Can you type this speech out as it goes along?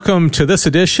welcome to this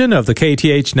edition of the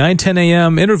KTH 910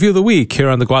 AM Interview of the Week here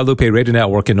on the Guadalupe Radio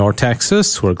Network in North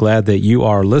Texas. We're glad that you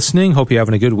are listening. Hope you're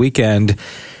having a good weekend.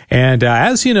 And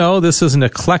as you know, this is an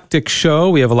eclectic show.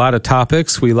 We have a lot of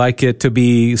topics. We like it to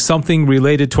be something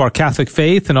related to our Catholic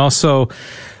faith and also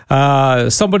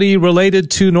somebody related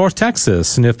to North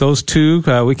Texas. And if those two,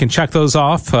 we can check those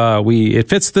off. It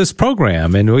fits this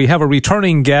program. And we have a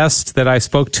returning guest that I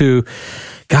spoke to,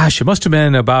 gosh, it must have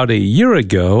been about a year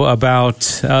ago, about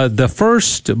the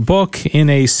first book in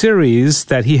a series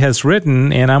that he has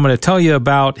written. And I'm going to tell you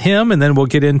about him, and then we'll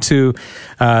get into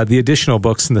the additional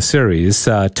books in the series.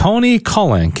 Tony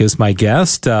Kolenc is my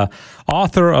guest,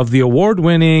 author of the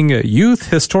award-winning youth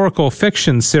historical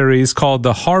fiction series called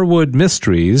The Harwood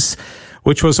Mysteries,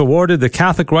 which was awarded the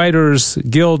Catholic Writers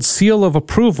Guild Seal of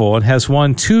Approval and has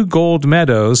won 2 gold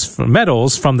medals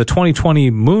from the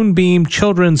 2020 Moonbeam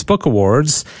Children's Book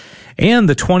Awards and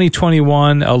the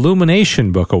 2021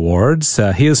 Illumination Book Awards.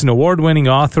 He is an award-winning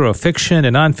author of fiction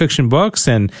and nonfiction books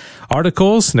and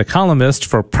articles and a columnist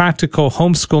for Practical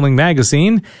Homeschooling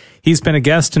magazine. He's been a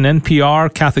guest in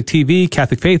NPR, Catholic TV,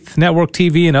 Catholic Faith Network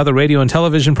TV, and other radio and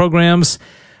television programs.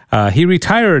 He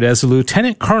retired as a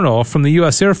lieutenant colonel from the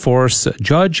U.S. Air Force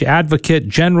Judge Advocate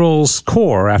General's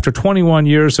Corps after 21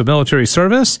 years of military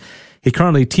service. He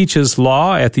currently teaches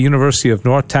law at the University of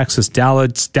North Texas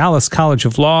Dallas College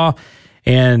of Law,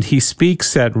 and he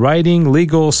speaks at writing,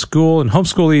 legal, school, and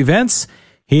homeschool events.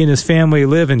 He and his family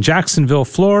live in Jacksonville,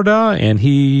 Florida, and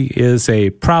he is a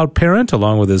proud parent,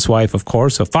 along with his wife, of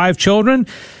course, of 5 children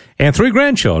and 3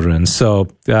 grandchildren. So,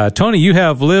 Tony, you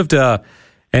have lived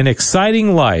an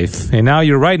exciting life, and now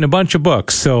you're writing a bunch of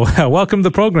books. So welcome to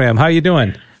the program. How you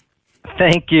doing?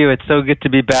 Thank you. It's so good to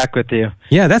be back with you.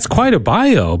 Yeah, that's quite a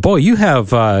bio. Boy, you have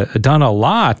done a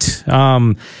lot.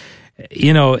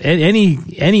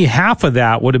 Any half of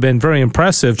that would have been very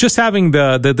impressive. Just having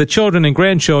the children and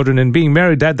grandchildren and being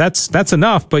married, that's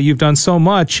enough, but you've done so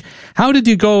much. How did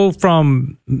you go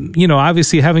from,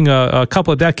 obviously having a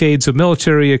couple of decades of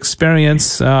military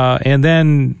experience, and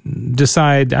then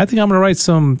decide, I think I'm going to write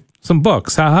some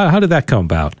books? How did that come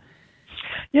about?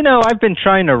 I've been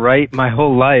trying to write my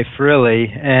whole life,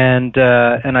 really, and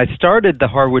I started the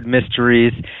Harwood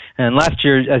Mysteries, and last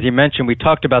year, as you mentioned, we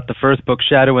talked about the first book,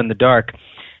 Shadow in the Dark.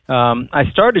 I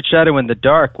started Shadow in the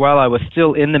Dark while I was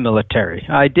still in the military.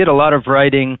 I did a lot of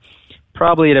writing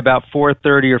probably at about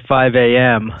 4:30 or 5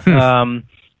 a.m.,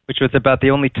 which was about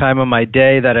the only time of my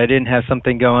day that I didn't have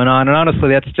something going on, and honestly,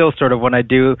 that's still sort of when I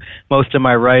do most of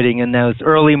my writing in those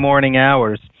early morning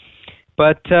hours.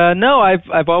 But no,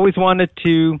 I've always wanted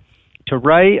to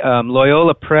write.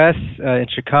 Loyola Press in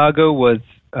Chicago was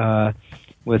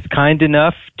kind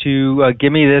enough to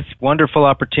give me this wonderful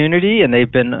opportunity, and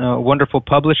they've been a wonderful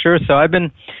publisher. So I've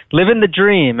been living the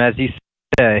dream, as you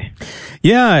say.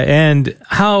 Yeah, and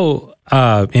how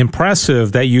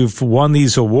impressive that you've won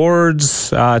these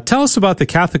awards. Tell us about the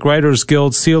Catholic Writers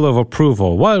Guild Seal of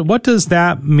Approval. What does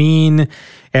that mean?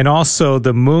 And also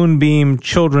the Moonbeam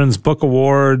Children's Book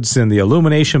Awards and the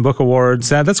Illumination Book Awards.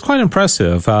 That's quite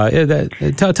impressive.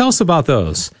 Tell us about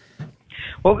those.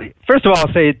 Well, first of all,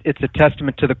 I'll say it's a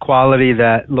testament to the quality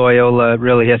that Loyola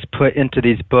really has put into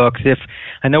these books.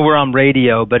 I know we're on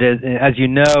radio, but as you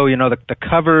know, the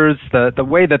covers, the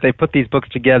way that they put these books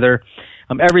together,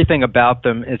 everything about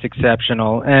them is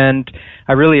exceptional. And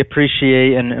I really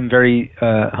appreciate and am very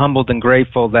humbled and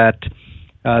grateful that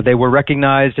they were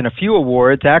recognized in a few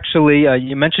awards. Actually,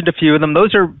 you mentioned a few of them.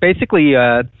 Those are basically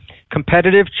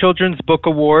competitive children's book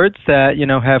awards that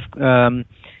have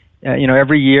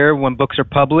every year when books are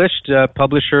published,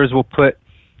 publishers will put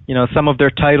some of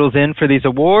their titles in for these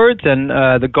awards, and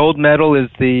the gold medal is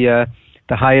the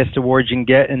highest award you can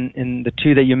get in the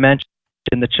 2 that you mentioned,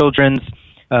 the children's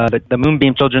the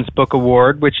Moonbeam Children's Book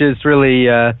Award, which is really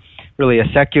a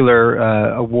secular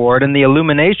award, and the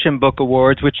Illumination Book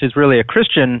Awards, which is really a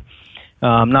Christian,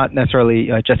 not necessarily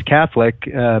just Catholic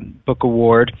book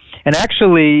award. And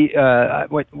actually,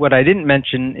 what I didn't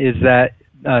mention is that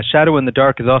Shadow in the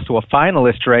Dark is also a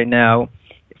finalist right now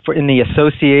in the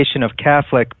Association of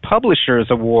Catholic Publishers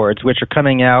Awards, which are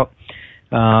coming out.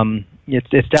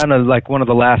 It's down to like one of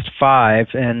the last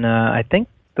 5, and I think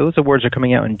those awards are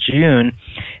coming out in June,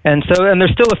 and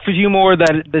there's still a few more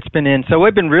that's been in. So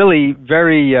I've been really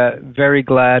very, very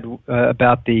glad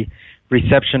about the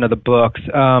reception of the books.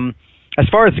 As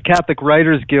far as the Catholic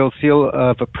Writers Guild Seal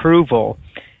of Approval,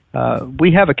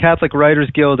 we have a Catholic Writers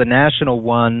Guild, a national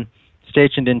one,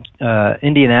 stationed in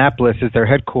Indianapolis is their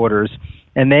headquarters,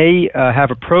 and they have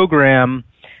a program.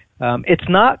 It's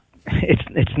not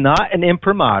an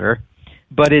imprimatur,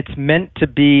 but it's meant to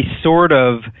be sort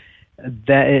of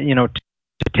that,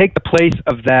 to take the place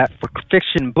of that for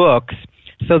fiction books,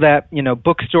 so that, you know,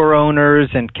 bookstore owners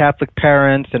and Catholic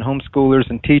parents and homeschoolers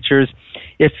and teachers,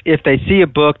 if they see a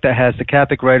book that has the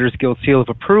Catholic Writers Guild seal of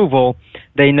approval,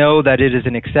 they know that it is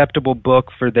an acceptable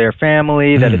book for their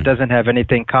family, that it doesn't have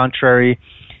anything contrary,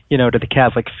 you know, to the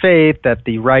Catholic faith, that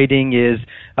the writing is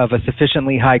of a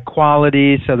sufficiently high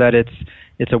quality so that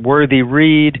it's a worthy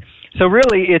read. So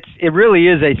really, it really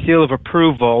is a seal of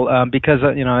approval, because,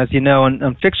 you know, as you know,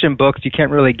 on fiction books, you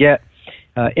can't really get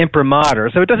imprimatur,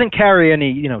 so it doesn't carry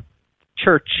any, you know,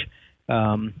 church,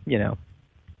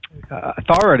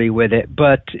 authority with it,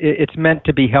 but it's meant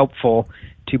to be helpful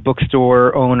to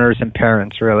bookstore owners and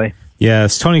parents, really.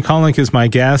 Yes, Tony Kollink is my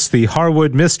guest. The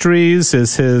Harwood Mysteries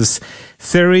is his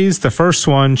series. The first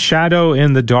one, Shadow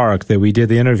in the Dark, that we did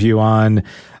the interview on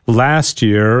last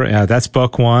year. That's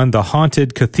book one. The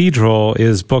Haunted Cathedral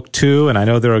is book two, and I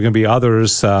know there are going to be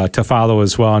others to follow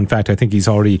as well. In fact, I think he's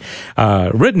already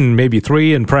written maybe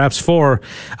 3 and perhaps 4.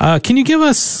 Can you give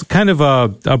us kind of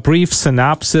a brief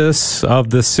synopsis of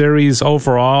the series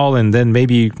overall, and then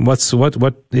maybe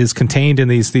what is contained in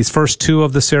these first 2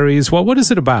 of the series? What is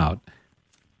it about?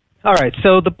 All right,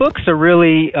 so the books are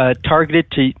really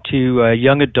targeted to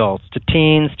young adults, to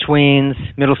teens, tweens,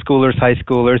 middle schoolers, high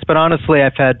schoolers. But honestly,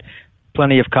 I've had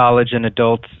plenty of college and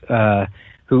adults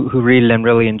who read it and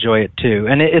really enjoy it too.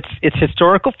 And it's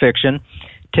historical fiction.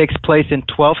 It takes place in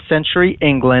 12th century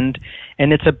England,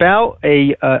 and it's about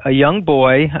a young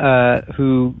boy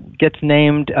who gets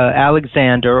named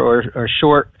Alexander, or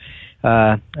short.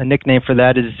 A nickname for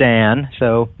that is Zan,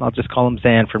 so I'll just call him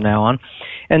Zan from now on.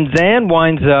 And Zan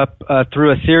winds up,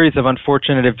 through a series of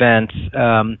unfortunate events,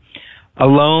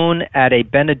 alone at a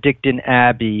Benedictine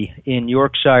abbey in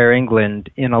Yorkshire, England,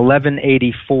 in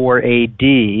 1184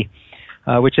 A.D.,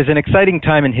 which is an exciting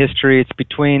time in history. It's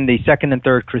between the Second and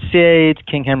Third Crusades.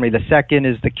 King Henry II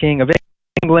is the King of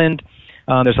England.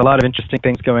 There's a lot of interesting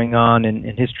things going on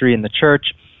in history in the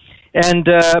church. And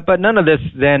but none of this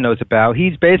Zan knows about.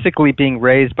 He's basically being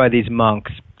raised by these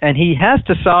monks, and he has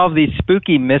to solve these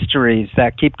spooky mysteries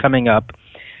that keep coming up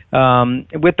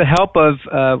with the help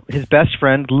of his best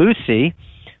friend, Lucy,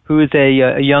 who is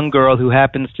a young girl who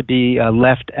happens to be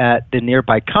left at the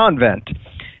nearby convent.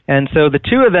 And so the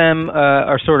two of them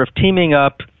are sort of teaming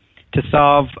up to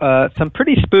solve some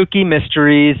pretty spooky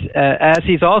mysteries, as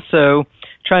he's also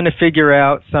trying to figure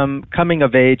out some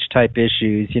coming-of-age type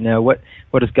issues. You know, what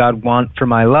does God want for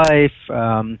my life?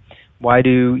 Why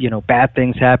do, you know, bad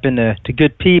things happen to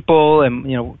good people? And,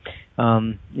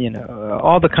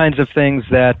 all the kinds of things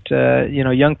that,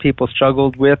 young people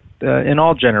struggled with in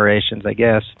all generations, I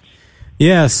guess.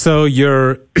 Yeah, so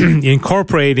you're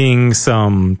incorporating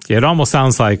some, it almost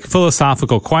sounds like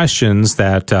philosophical questions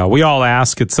that we all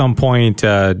ask at some point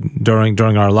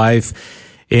during our life.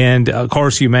 And of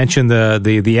course, you mentioned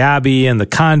the abbey and the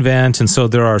convent, and so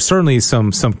there are certainly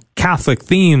some Catholic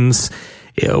themes.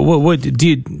 What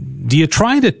do you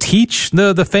try to teach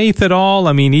the faith at all?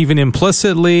 I mean, even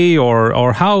implicitly,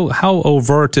 or how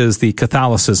overt is the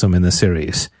Catholicism in the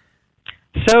series?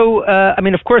 So,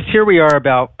 of course, here we are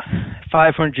about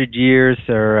 500 years,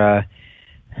 or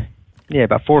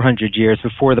about 400 years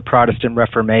before the Protestant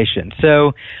Reformation.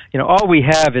 So, all we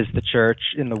have is the Church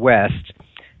in the West.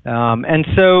 And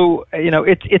so,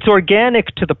 it's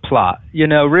organic to the plot.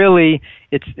 Really,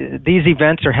 these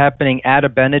events are happening at a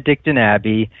Benedictine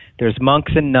abbey. There's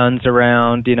monks and nuns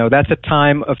around. That's a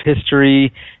time of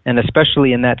history, and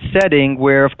especially in that setting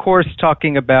where, of course,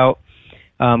 talking about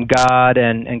God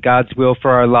and God's will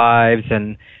for our lives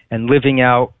and living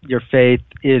out your faith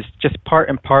is just part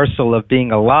and parcel of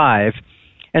being alive.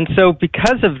 And so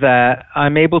because of that,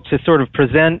 I'm able to sort of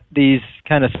present these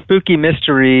kind of spooky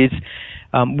mysteries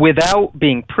without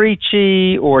being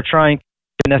preachy or trying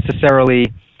to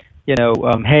necessarily,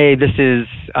 hey,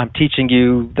 I'm teaching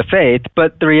you the faith.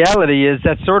 But the reality is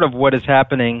that's sort of what is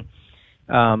happening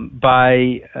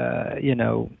by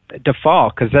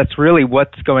default, because that's really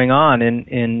what's going on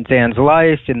in Zan's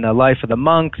life, in the life of the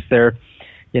monks. They're,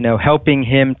 helping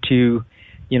him to,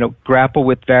 grapple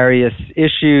with various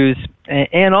issues.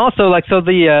 And also,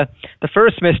 the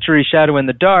first mystery, Shadow in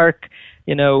the Dark,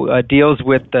 deals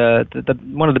with the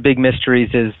one of the big mysteries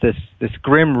is this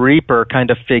Grim Reaper kind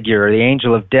of figure, the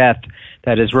Angel of Death,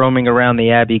 that is roaming around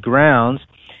the Abbey grounds.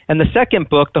 And the second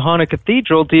book, The Haunted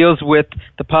Cathedral, deals with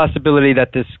the possibility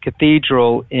that this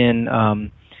cathedral in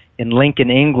Lincoln,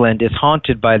 England, is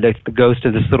haunted by the ghost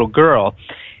of this little girl.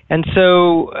 And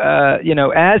so,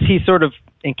 as he's sort of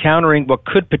encountering what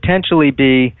could potentially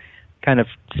be kind of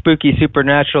spooky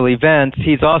supernatural events,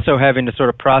 he's also having to sort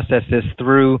of process this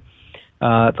through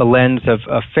the lens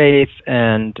of faith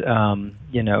and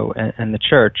the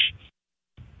church.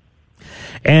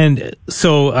 And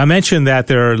so I mentioned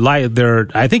that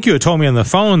I think you had told me on the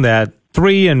phone that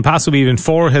 3 and possibly even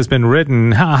 4 has been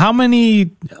written. How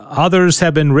many others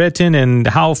have been written, and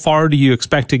how far do you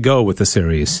expect to go with the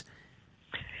series?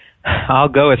 I'll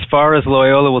go as far as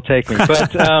Loyola will take me.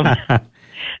 But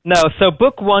no, so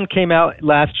book 1 came out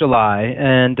last July,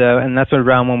 and that's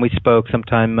around when we spoke,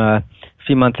 sometime a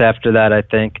few months after that, I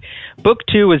think. Book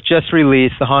 2 was just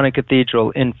released, The Haunted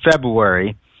Cathedral, in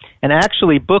February. And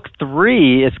actually, book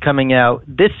 3 is coming out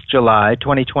this July,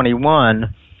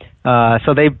 2021.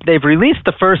 So they've released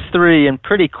the first 3 in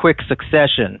pretty quick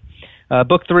succession.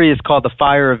 Book 3 is called The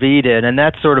Fire of Eden, and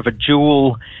that's sort of a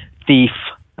jewel thief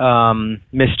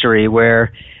mystery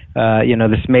where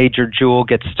this major jewel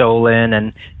gets stolen,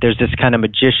 and there's this kind of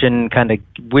magician, kind of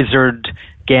wizard,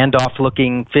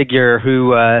 Gandalf-looking figure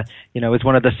who is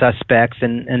one of the suspects,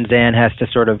 and Zan has to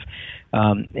sort of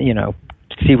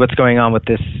see what's going on with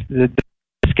this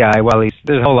guy while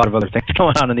there's a whole lot of other things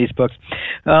going on in these books.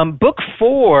 Book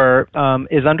 4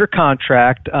 is under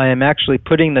contract. I am actually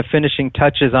putting the finishing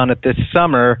touches on it this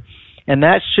summer, and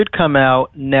that should come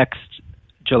out next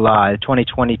July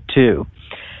 2022.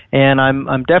 And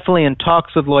I'm definitely in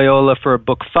talks with Loyola for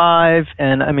book 5,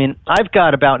 and I mean I've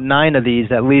got about 9 of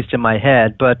these at least in my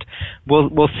head, but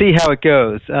we'll see how it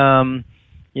goes.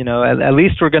 At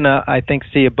least we're gonna, I think,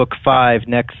 see a book 5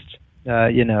 next.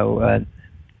 In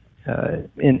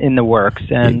the works,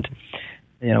 and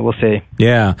we'll see.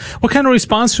 Yeah, what kind of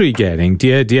response are you getting? Do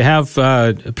you have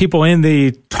people in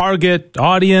the target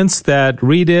audience that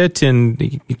read it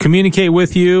and communicate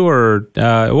with you, or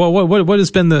what has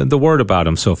been the word about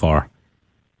them so far?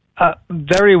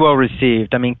 Very well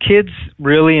received. I mean, kids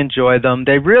really enjoy them.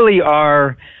 They really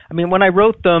are. I mean, when I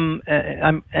wrote them,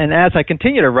 and as I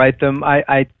continue to write them,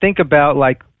 I think about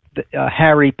like the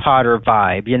Harry Potter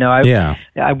vibe.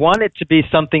 I want it to be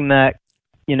something that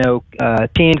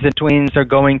teens and tweens are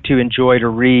going to enjoy to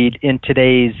read in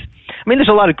today's. I mean, there's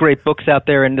a lot of great books out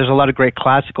there, and there's a lot of great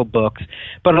classical books,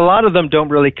 but a lot of them don't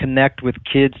really connect with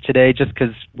kids today, just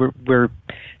because we're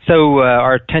so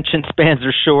our attention spans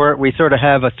are short. We sort of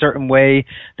have a certain way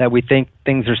that we think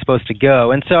things are supposed to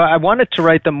go, and so I wanted to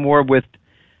write them more with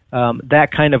that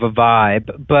kind of a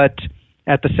vibe, but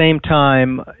at the same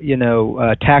time,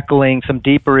 tackling some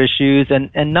deeper issues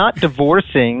and not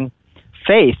divorcing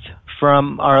faith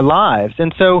from our lives.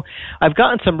 And so I've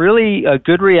gotten some really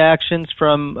good reactions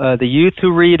from the youth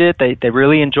who read it. They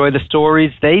really enjoy the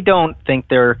stories. They don't think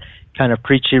they're kind of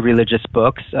preachy religious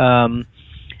books. And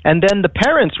then the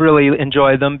parents really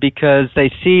enjoy them because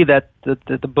they see that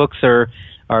the books are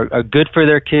good for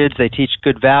their kids. They teach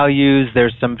good values.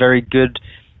 There's some very good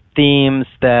themes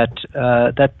that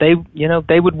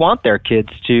they would want their kids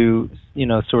to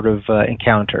sort of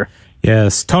encounter.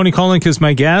 Yes, Tony Kolenc is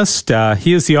my guest.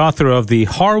 He is the author of the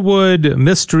Harwood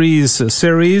Mysteries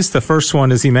series. The first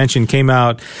one, as he mentioned, came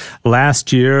out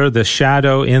last year.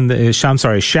 Shadow in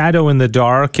the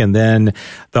Dark, and then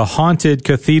The Haunted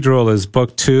Cathedral is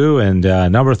book 2, and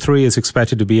number 3 is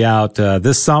expected to be out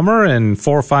this summer, and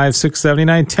 4, 5, 6, 7, 8,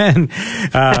 9, 10.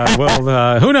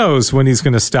 Who knows when he's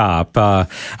going to stop?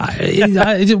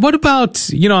 What about,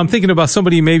 I'm thinking about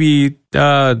somebody maybe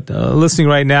listening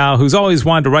right now who's always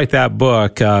wanted to write that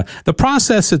book. The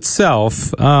process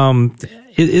itself,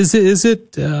 is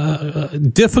it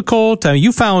difficult?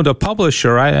 You found a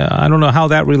publisher. I don't know how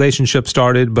that relationship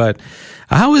started, but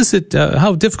how is it?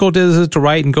 How difficult is it to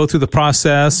write and go through the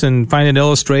process and find an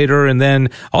illustrator and then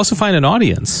also find an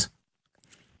audience?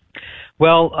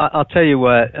 Well, I'll tell you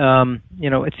what.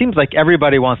 It seems like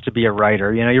everybody wants to be a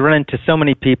writer. You run into so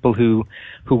many people who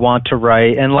want to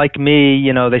write, and like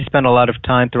me, they spend a lot of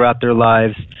time throughout their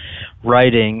lives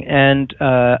writing. And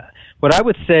what I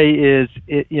would say is,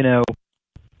 I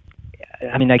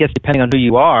guess depending on who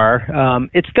you are,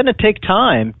 it's going to take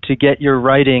time to get your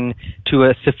writing to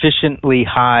a sufficiently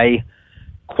high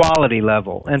quality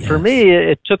level. And for me,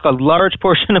 it took a large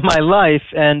portion of my life.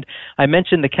 And I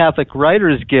mentioned the Catholic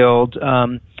Writers Guild.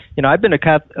 I've been a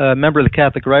member of the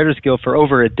Catholic Writers Guild for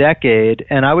over a decade,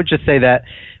 and I would just say that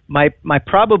my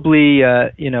probably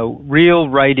real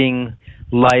writing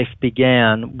life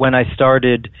began when I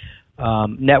started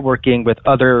networking with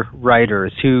other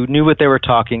writers who knew what they were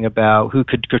talking about, who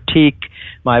could critique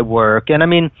my work. And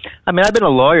I've been a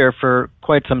lawyer for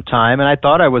quite some time, and I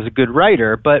thought I was a good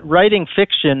writer, but writing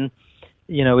fiction,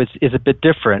 is a bit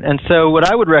different. And so what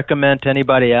I would recommend to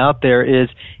anybody out there is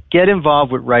get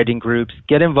involved with writing groups,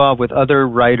 get involved with other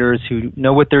writers who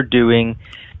know what they're doing.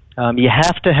 You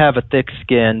have to have a thick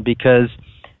skin because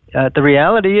the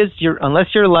reality is,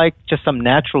 unless you're like just some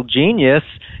natural genius,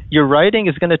 your writing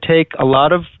is going to take a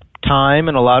lot of time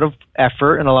and a lot of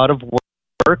effort and a lot of work.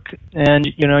 work, and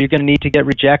you're going to need to get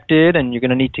rejected, and you're going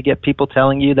to need to get people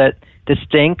telling you that this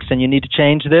stinks and you need to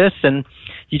change this, and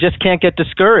you just can't get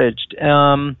discouraged.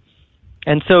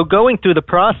 And so going through the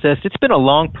process, it's been a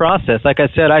long process. Like I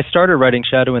said, I started writing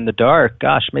Shadow in the Dark,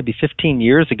 maybe 15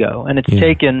 years ago, and it's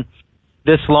taken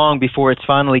this long before it's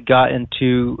finally gotten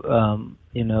to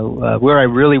where I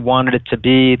really wanted it to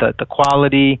be, the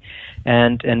quality,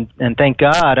 and thank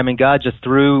God. I mean, God just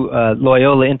threw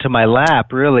Loyola into my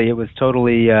lap. Really, it was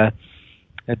totally a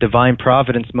divine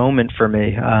providence moment for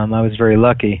me. I was very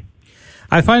lucky.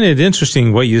 I find it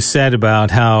interesting what you said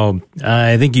about how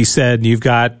I think you said you've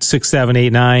got 6, 7,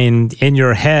 8, 9 in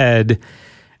your head,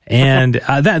 and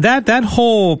that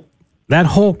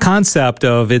whole concept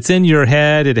of it's in your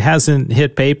head, it hasn't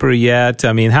hit paper yet.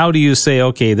 I mean, how do you say,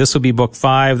 okay, this will be book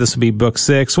 5, this will be book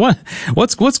 6?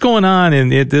 What's going on?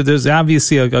 And there's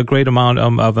obviously a great amount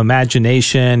of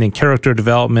imagination and character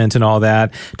development and all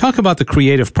that. Talk about the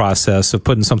creative process of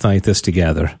putting something like this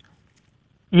together.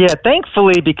 Yeah,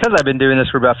 thankfully, because I've been doing this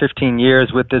for about 15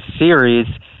 years with this series,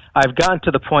 I've gotten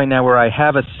to the point now where I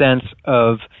have a sense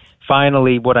of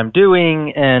finally what I'm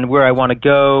doing and where I want to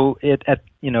go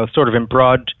sort of in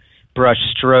broad brush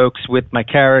strokes with my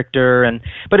character.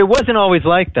 But it wasn't always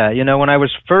like that. When I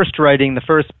was first writing the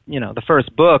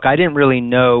first book, I didn't really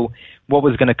know what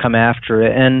was going to come after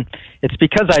it. And it's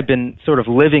because I've been sort of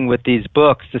living with these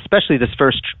books, especially this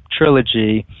first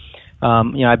trilogy.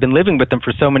 I've been living with them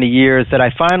for so many years that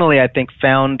I finally, I think,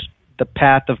 found the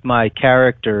path of my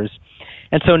characters.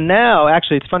 And so now,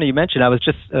 actually, it's funny you mentioned, I was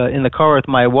just in the car with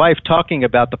my wife talking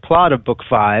about the plot of Book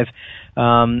 5,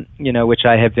 which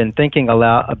I have been thinking a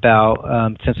lot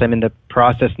about since I'm in the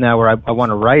process now where I want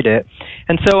to write it.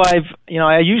 And so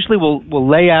I usually will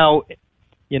lay out,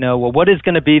 what is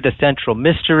going to be the central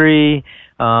mystery,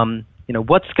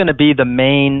 what's going to be the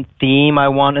main theme I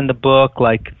want in the book,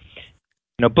 like,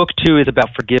 Book 2 is about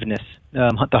forgiveness.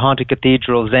 The Haunted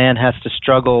Cathedral, Zan has to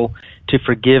struggle to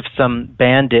forgive some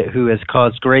bandit who has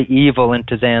caused great evil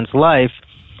into Zan's life,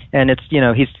 and it's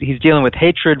he's dealing with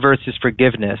hatred versus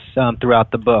forgiveness throughout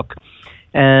the book.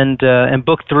 And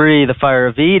Book 3, The Fire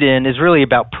of Eden, is really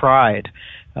about pride,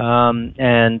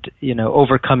 and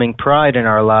overcoming pride in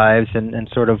our lives, and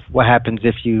sort of what happens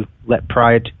if you let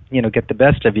pride get the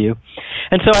best of you.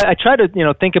 And so I try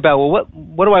to think about, well,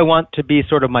 what do I want to be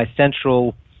sort of my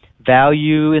central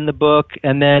value in the book,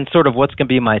 and then sort of what's going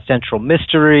to be my central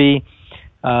mystery,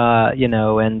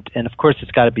 and of course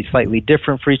it's got to be slightly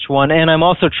different for each one. And I'm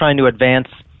also trying to advance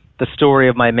the story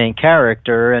of my main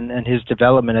character and his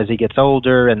development as he gets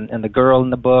older, and the girl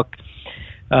in the book.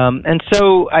 And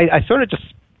so I sort of just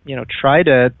try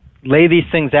to lay these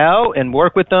things out and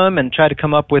work with them and try to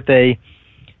come up with a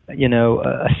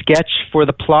sketch for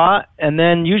the plot. And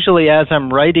then usually as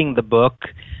I'm writing the book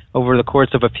over the course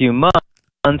of a few months,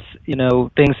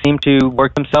 things seem to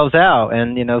work themselves out.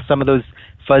 And, some of those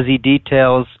fuzzy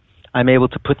details I'm able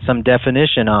to put some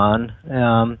definition on,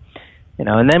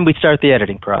 and then we start the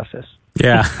editing process.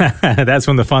 Yeah, that's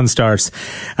when the fun starts.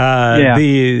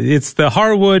 It's the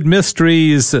Harwood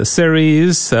Mysteries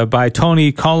series by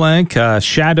Tony Kolenc.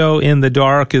 Shadow in the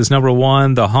Dark is number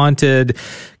 1. The Haunted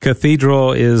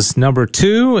Cathedral is number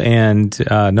 2, and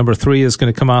number 3 is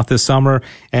going to come out this summer.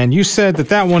 And you said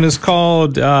that one is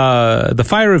called The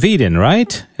Fire of Eden,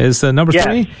 right? Is number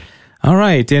 3? All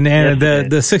right, and the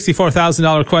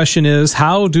 $64,000 question is,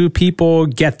 how do people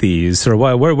get these, or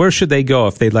where should they go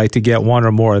if they'd like to get one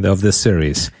or more of this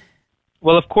series?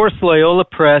 Well, of course, Loyola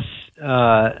Press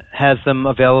has them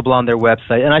available on their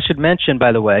website. And I should mention,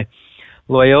 by the way,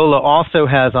 Loyola also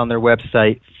has on their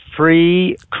website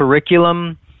free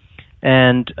curriculum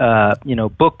and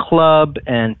book club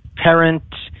and parent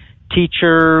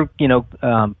teacher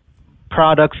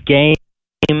products, games,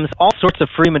 all sorts of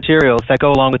free materials that go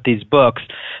along with these books.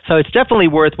 So it's definitely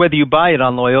worth, whether you buy it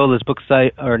on Loyola's book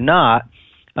site or not,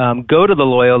 go to the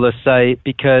Loyola site,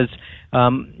 because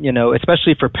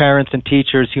especially for parents and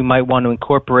teachers who might want to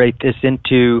incorporate this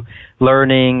into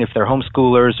learning, if they're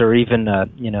homeschoolers, or even a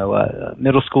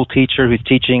middle school teacher who's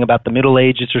teaching about the Middle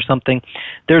Ages or something.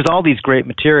 There's all these great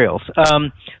materials.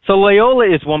 So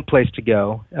Loyola is one place to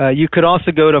go. You could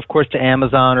also go to, of course, to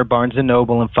Amazon or Barnes &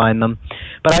 Noble and find them.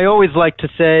 But I always like to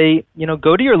say,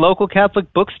 go to your local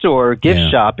Catholic bookstore or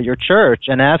gift shop at your church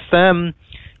and ask them,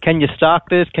 can you stock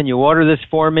this? Can you order this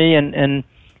for me? And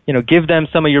give them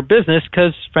some of your business,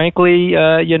 because frankly,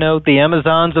 the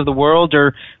Amazons of the world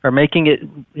are making it,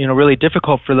 really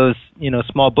difficult for those,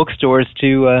 small bookstores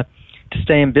to to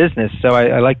stay in business. So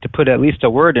I like to put at least a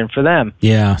word in for them.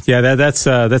 Yeah, that's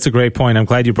a great point. I'm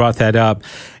glad you brought that up.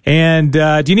 And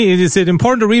is it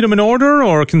important to read them in order,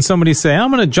 or can somebody say, I'm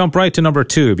going to jump right to number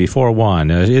 2 before 1?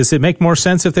 Does it make more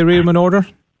sense if they read them in order?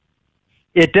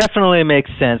 It definitely makes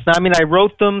sense. Now, I mean, I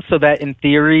wrote them so that in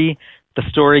theory the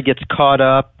story gets caught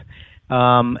up.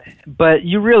 But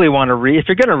you really want to read, if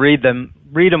you're going to read them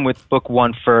with book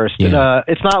 1 first. Yeah.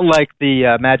 It's not like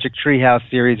the Magic Treehouse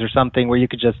series or something where you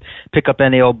could just pick up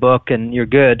any old book and you're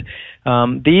good.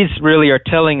 These really are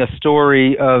telling a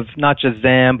story of not just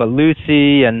Zam, but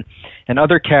Lucy and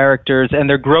other characters, and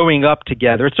they're growing up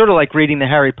together. It's sort of like reading the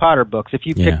Harry Potter books. If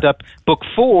you picked up book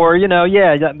 4,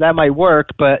 that might work,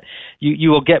 but you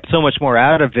will get so much more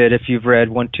out of it if you've read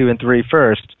 1, 2, and 3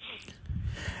 first.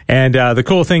 And the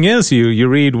cool thing is you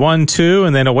read 1, 2,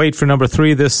 and then wait for number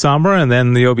 3 this summer, and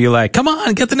then you'll be like, come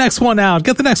on, get the next one out.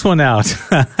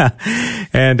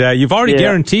 And you've already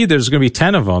guaranteed there's going to be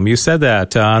 10 of them. You said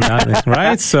that,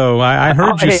 right? So I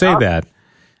heard you say that.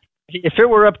 If it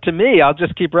were up to me, I'll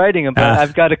just keep writing them, but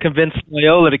I've got to convince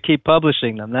Loyola to keep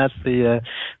publishing them. That's the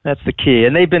key.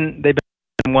 And they've been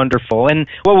wonderful. And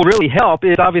what will really help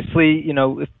is obviously,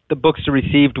 if the books are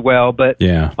received well, but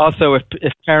also if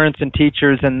parents and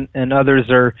teachers and others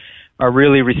are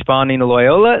really responding to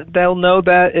Loyola, they'll know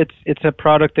that it's a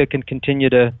product that can continue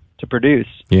to produce.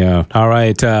 Yeah. All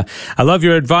right. I love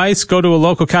your advice. Go to a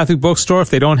local Catholic bookstore. If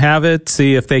they don't have it,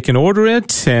 see if they can order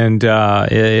it, and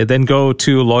then go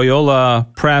to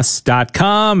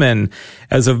LoyolaPress.com. And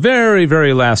as a very,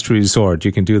 very last resort,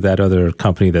 you can do that other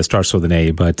company that starts with an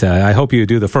A. But I hope you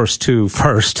do the first 2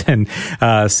 first and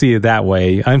see it that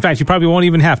way. In fact, you probably won't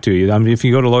even have to. If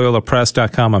you go to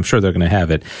LoyolaPress.com, I'm sure they're going to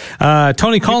have it.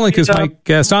 Tony Kolink is my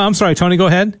guest. I'm sorry, Tony, go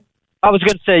ahead. I was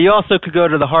going to say, you also could go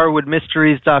to the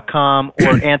HarwoodMysteries.com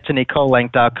or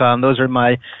AnthonyKolink.com. Those are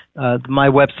my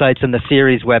websites and the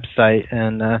series website,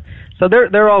 and so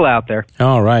they're all out there.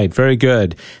 All right, very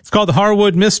good. It's called the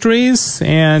Harwood Mysteries,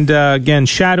 and again,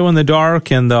 Shadow in the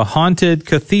Dark and The Haunted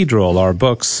Cathedral are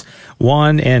books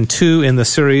 1 and 2 in the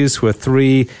series, with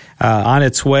 3 on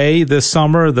its way this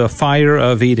summer, The Fire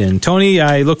of Eden. Tony,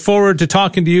 I look forward to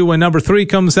talking to you when number 3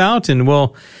 comes out, and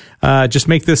we'll just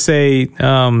make this a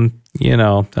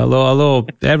little,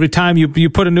 every time you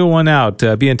put a new one out,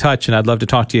 be in touch, and I'd love to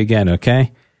talk to you again,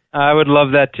 okay? I would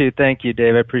love that too. Thank you,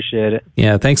 Dave. I appreciate it.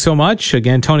 Yeah, thanks so much.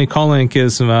 Again, Tony Kolink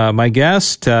is my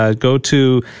guest. Go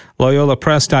to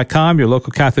LoyolaPress.com, your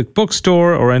local Catholic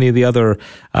bookstore, or any of the other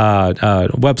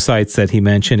websites that he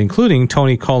mentioned, including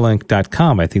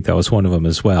TonyKolink.com. I think that was one of them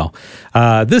as well.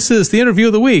 This is the Interview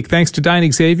of the Week. Thanks to Diane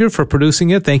Xavier for producing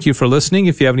it. Thank you for listening.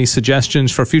 If you have any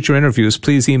suggestions for future interviews,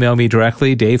 please email me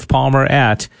directly,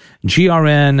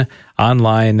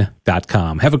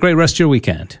 DavePalmer@grnonline.com. Have a great rest of your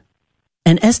weekend.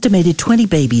 An estimated 20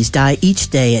 babies die each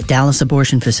day at Dallas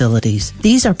abortion facilities.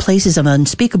 These are places of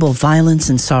unspeakable violence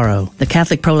and sorrow. The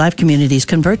Catholic pro-life community's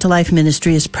Convert to Life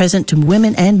ministry is present to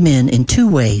women and men in 2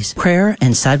 ways: prayer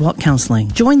and sidewalk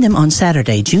counseling. Join them on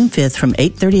Saturday, June 5th from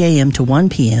 8:30 a.m. to 1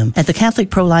 p.m. at the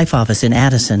Catholic Pro-Life office in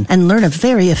Addison, and learn a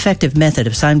very effective method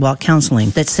of sidewalk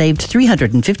counseling that saved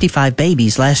 355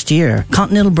 babies last year.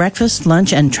 Continental breakfast,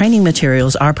 lunch, and training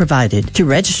materials are provided. To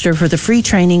register for the free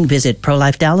training, visit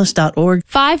prolifedallas.org.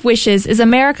 5 Wishes is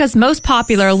America's most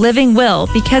popular living will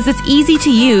because it's easy to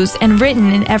use and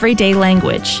written in everyday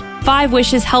language. 5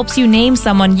 Wishes helps you name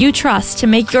someone you trust to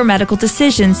make your medical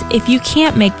decisions if you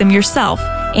can't make them yourself,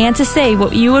 and to say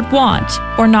what you would want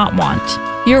or not want.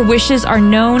 Your wishes are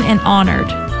known and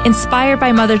honored. Inspired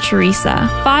by Mother Teresa,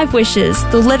 5 Wishes,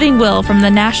 the living will from the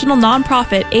national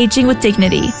nonprofit Aging with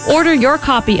Dignity. Order your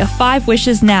copy of 5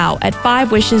 Wishes now at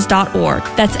 5wishes.org.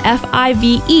 That's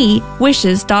FIVE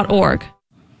wishes.org.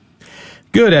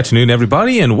 Good afternoon,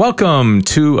 everybody, and welcome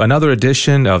to another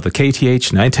edition of the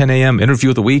KTH 910 AM Interview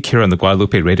of the Week here on the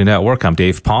Guadalupe Radio Network. I'm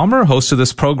Dave Palmer, host of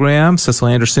this program. Cecil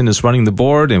Anderson is running the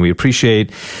board, and we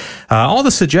appreciate all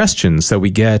the suggestions that we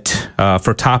get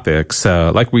for topics.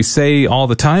 Like we say all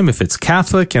the time, if it's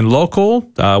Catholic and local,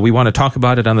 we want to talk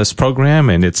about it on this program,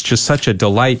 and it's just such a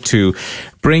delight to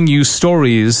bring you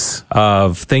stories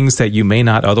of things that you may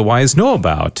not otherwise know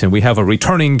about. And we have a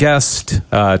returning guest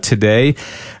today,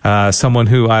 someone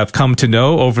who I've come to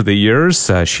know over the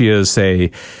years. She is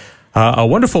a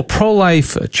wonderful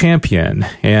pro-life champion,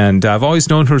 and I've always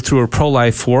known her through her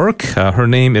pro-life work. Her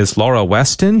name is Laura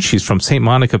Weston. She's from St.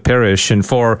 Monica Parish, and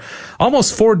for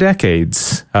almost 4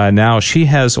 decades, now she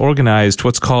has organized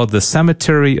what's called the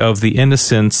Cemetery of the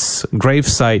Innocents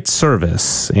gravesite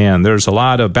service. And there's a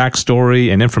lot of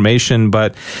backstory and information,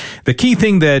 but the key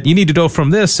thing that you need to know from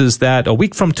this is that a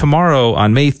week from tomorrow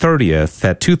on May 30th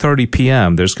at 2:30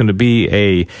 p.m., there's going to be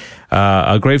a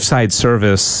graveside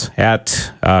service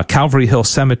at Calvary Hill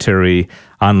Cemetery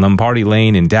on Lombardi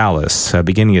Lane in Dallas,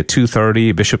 beginning at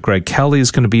 2:30. Bishop Greg Kelly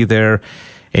is going to be there.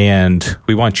 And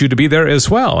we want you to be there as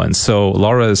well. And so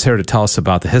Laura is here to tell us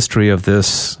about the history of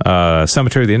this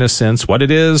Cemetery of the Innocents, what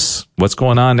it is, what's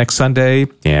going on next Sunday,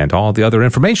 and all the other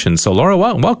information. So Laura,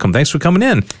 welcome. Thanks for coming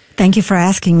in. Thank you for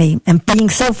asking me and being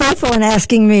so faithful in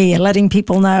asking me and letting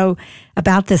people know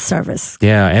about this service.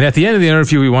 Yeah, and at the end of the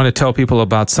interview, we want to tell people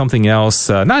about something else,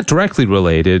 not directly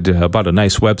related, about a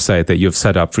nice website that you've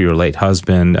set up for your late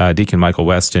husband, Deacon Michael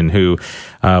Weston, who,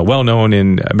 well known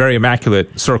in Mary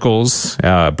Immaculate circles.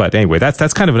 But anyway,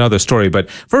 that's kind of another story.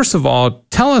 But first of all,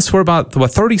 tell us, we're about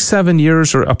 37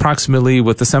 years or approximately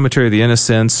with the Cemetery of the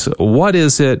Innocents. What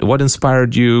is it? What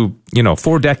inspired you,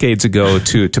 4 decades ago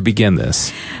to begin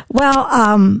this? Well,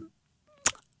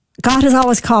 God has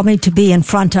always called me to be in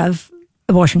front of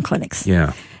abortion clinics.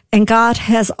 Yeah. And God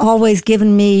has always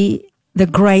given me the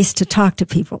grace to talk to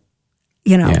people,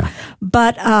 Yeah.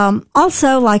 But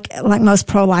also, like most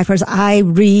pro-lifers, I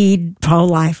read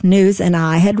pro-life news, and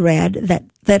I had read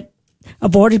that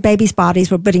aborted babies'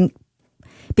 bodies were being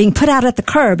put out at the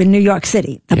curb in New York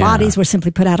City. The bodies were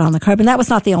simply put out on the curb, and that was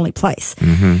not the only place.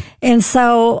 Mm-hmm. And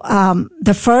so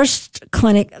the first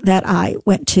clinic that I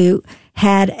went to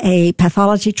had a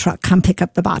pathology truck come pick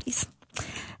up the bodies.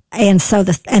 And so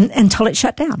until it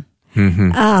shut down.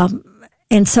 Mm-hmm.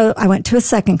 And so I went to a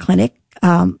second clinic,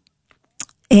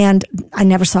 and I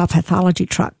never saw a pathology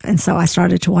truck. And so I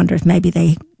started to wonder if maybe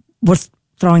they were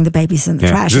throwing the babies in the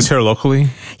trash. Is this here locally?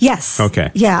 Yes. Okay.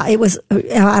 Yeah, it was,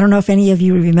 I don't know if any of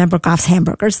you remember Goff's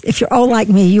Hamburgers. If you're old like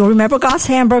me, you'll remember Goff's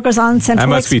Hamburgers on Central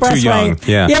Expressway. I must be too young.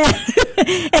 Yeah.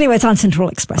 Anyway, it's on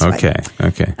Central Expressway.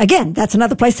 Okay. Again, that's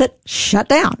another place that shut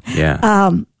down.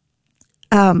 Yeah.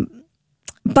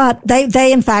 But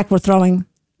they in fact were throwing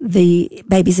the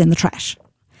babies in the trash.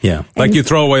 Yeah, like you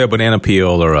throw away a banana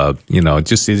peel or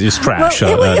just trash,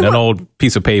 an old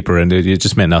piece of paper, and it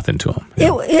just meant nothing to them.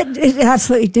 It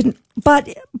absolutely didn't. But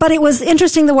it was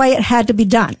interesting the way it had to be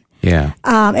done. Yeah.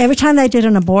 Every time they did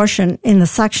an abortion in the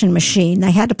suction machine,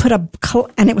 they had to put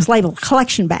and it was labeled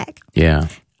collection bag. Yeah.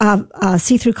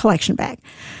 See-through collection bag.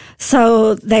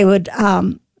 So they would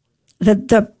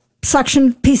the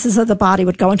suction pieces of the body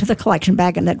would go into the collection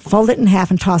bag, and they'd fold it in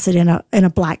half and toss it in a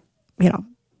black,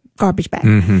 garbage bag.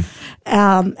 Mm-hmm.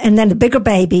 And then the bigger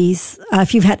babies,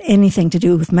 if you've had anything to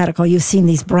do with medical, you've seen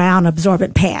these brown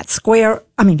absorbent pads,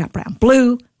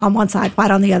 blue on one side,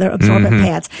 white on the other, absorbent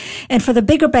pads. And for the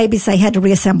bigger babies, they had to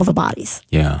reassemble the bodies.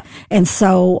 Yeah. And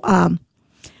so,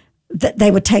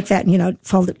 they would take that and,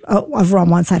 fold it over on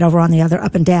one side, over on the other,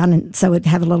 up and down. And so it'd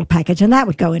have a little package, and that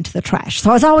would go into the trash. So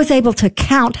I was always able to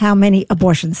count how many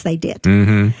abortions they did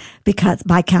because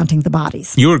by counting the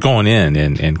bodies. You were going in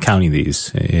and counting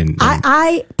these.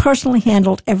 I personally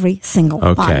handled every single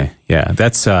body. Okay. Yeah.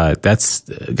 That's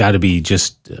got to be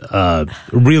just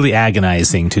really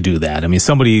agonizing to do that. I mean,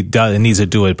 somebody needs to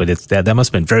do it, but that must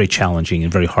have been very challenging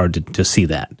and very hard to see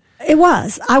that. It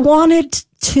was. I wanted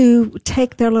to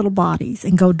take their little bodies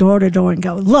and go door to door and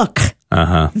go, look,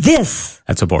 this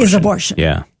is abortion.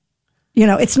 Yeah.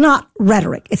 It's not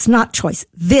rhetoric. It's not choice.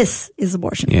 This is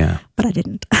abortion. Yeah. But I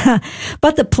didn't.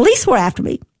 But the police were after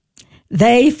me.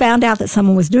 They found out that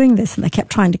someone was doing this, and they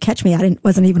kept trying to catch me. I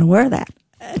wasn't even aware of that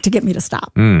to get me to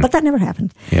stop. But that never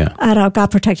happened. Yeah. And God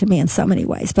protected me in so many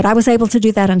ways. But I was able to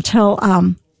do that until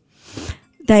a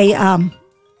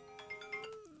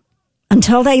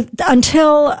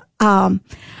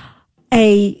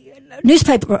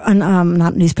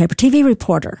TV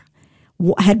reporter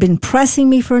had been pressing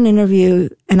me for an interview,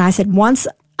 and I said, once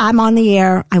I'm on the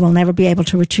air, I will never be able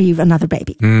to retrieve another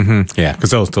baby. Mm-hmm. Yeah,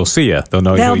 because they'll see you. They'll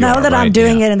know that I'm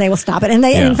doing it, and they will stop it. And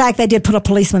in fact, they did put a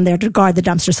policeman there to guard the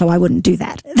dumpster, so I wouldn't do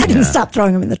that. They didn't stop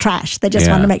throwing them in the trash. They just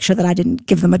wanted to make sure that I didn't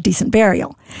give them a decent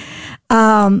burial.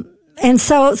 And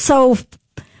so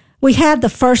we had the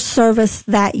first service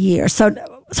that year. So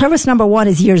service number 1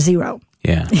 is year 0.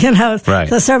 Yeah. Right.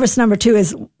 So service number 2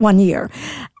 is 1 year.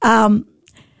 And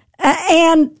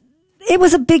it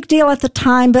was a big deal at the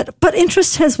time, but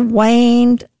interest has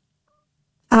waned.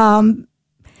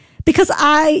 Because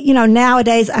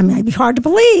nowadays, it may be hard to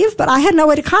believe, but I had no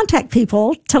way to contact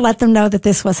people to let them know that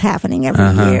this was happening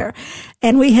every year.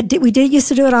 And we used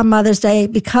to do it on Mother's Day,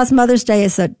 because Mother's Day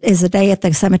is a day at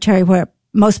the cemetery where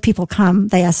most people come.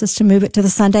 They asked us to move it to the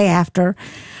Sunday after.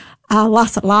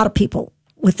 Lost a lot of people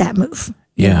with that move.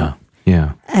 Yeah.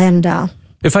 Yeah. And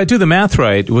if I do the math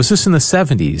right, was this in the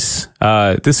 70s?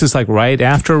 This is like right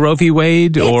after Roe v.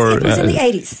 Wade, or it was in the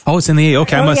 80s. Oh, it's in the 80s.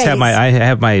 Okay, Early I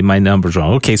have my numbers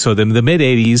wrong. Okay, so the mid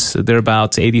 80s, they're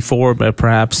about 84,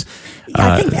 perhaps.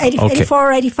 I think 84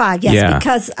 or 85. Yes,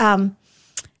 because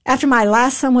after my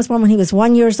last son was born, when he was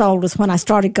 1 year old, was when I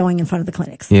started going in front of the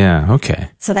clinics. Yeah. Okay.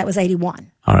 So that was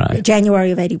 81. All right.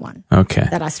 January of 81. Okay.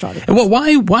 That I started. Well,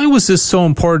 why was this so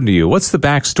important to you? What's the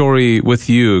backstory with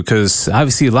you? Because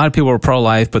obviously a lot of people are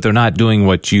pro-life, but they're not doing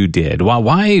what you did.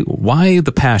 Why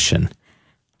the passion?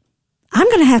 I'm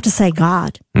going to have to say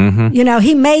God. Mm-hmm. You know,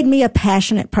 he made me a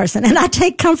passionate person, and I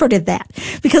take comfort in that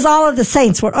because all of the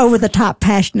saints were over the top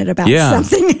passionate about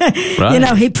something. Right. You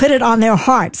know, he put it on their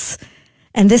hearts.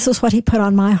 And this was what he put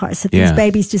on my heart, that these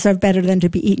babies deserve better than to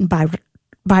be eaten by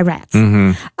rats.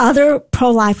 Mm-hmm. Other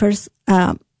pro-lifers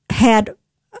had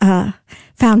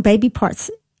found baby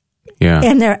parts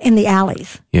in the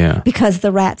alleys because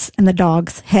the rats and the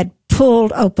dogs had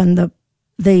pulled open the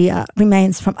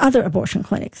remains from other abortion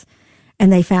clinics,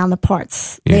 and they found the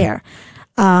parts there.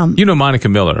 You know Monica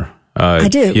Miller. I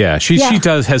do. Yeah, she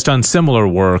has done similar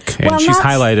work, and she's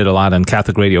highlighted a lot on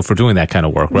Catholic radio for doing that kind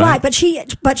of work, right? Right,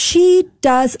 but she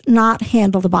does not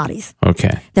handle the bodies.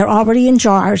 Okay. They're already in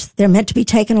jars. They're meant to be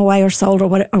taken away or sold or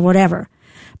whatever.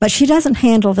 But she doesn't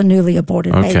handle the newly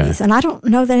aborted babies, and I don't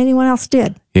know that anyone else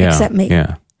did except me.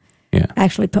 Yeah.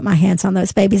 Actually put my hands on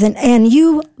those babies, and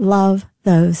you love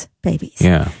those babies.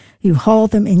 Yeah. You hold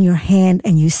them in your hand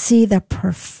and you see the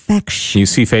perfection. You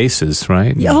see faces,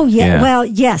 right? Oh, yeah. Well,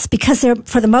 yes, because they're,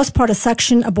 for the most part, a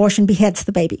suction abortion beheads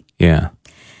the baby. Yeah.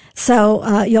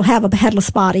 So you'll have a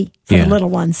headless body for the little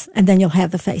ones, and then you'll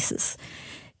have the faces.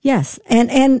 Yes.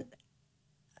 And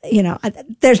you know,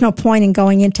 there's no point in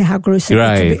going into how gruesome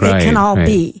it can all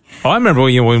be. Oh, I remember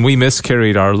when we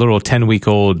miscarried our little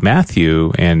 10-week-old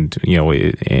Matthew, and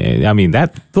I mean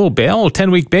that little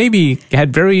 10-week baby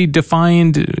had very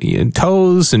defined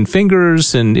toes and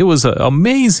fingers, and it was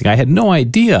amazing. I had no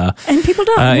idea. And people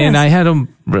don't. And I had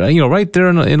them, right there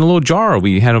in a little jar.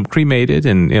 We had them cremated,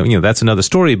 and that's another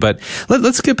story. But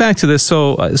let's get back to this.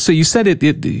 So you said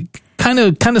it kind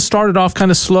of started off kind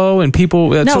of slow, and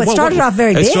people. It started off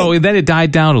very big. So then it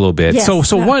died down a little bit. Yes,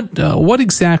 so what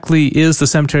exactly is the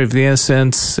Cemetery of the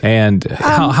Innocents, and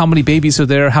how many babies are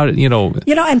there? How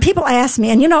and people ask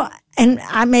me, and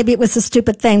maybe it was a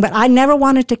stupid thing, but I never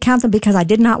wanted to count them because I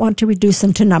did not want to reduce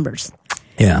them to numbers.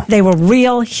 Yeah, they were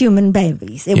real human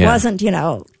babies. It wasn't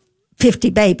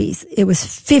 50 babies. It was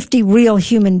 50 real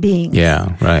human beings.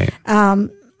 Yeah, right.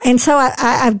 And so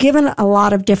I've given a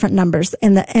lot of different numbers,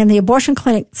 and the abortion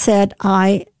clinic said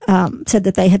said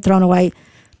that they had thrown away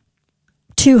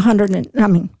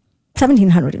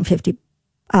 1,750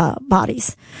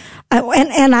 bodies,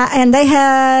 and they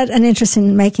had an interest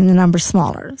in making the number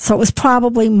smaller, so it was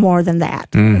probably more than that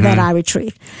that I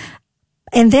retrieved.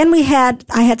 And then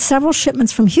I had several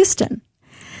shipments from Houston.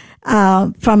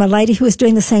 From a lady who was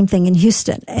doing the same thing in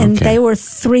Houston, and they were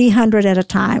 300 at a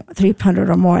time, 300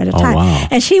 or more at a time. Wow.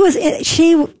 And she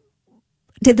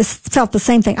felt the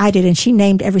same thing I did, and she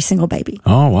named every single baby.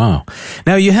 Oh, wow.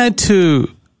 Now you had to,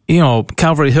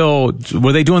 Calvary Hill,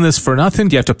 were they doing this for nothing?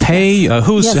 Do you have to pay?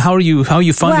 Yes. How are you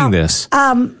funding this?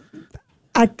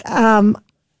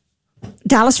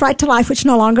 Dallas Right to Life, which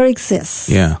no longer exists.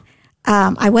 Yeah.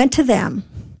 I went to them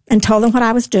and told them what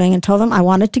I was doing, and told them I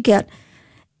wanted to get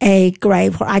a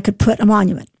grave where I could put a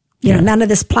monument. None of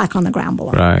this plaque on the ground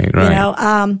below. Right.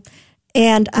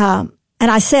 And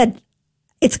I said,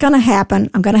 it's going to happen.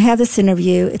 I'm going to have this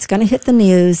interview. It's going to hit the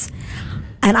news,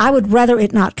 and I would rather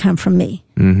it not come from me.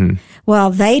 Mm-hmm.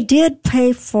 Well, they did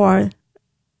pay for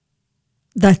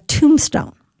the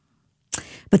tombstone,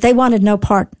 but they wanted no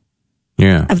part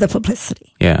of the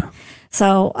publicity. Yeah.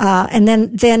 So, and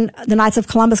then the Knights of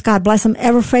Columbus, God bless them,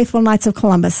 ever faithful Knights of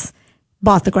Columbus,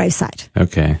 bought the gravesite.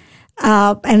 Okay.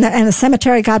 And the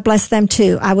cemetery, God bless them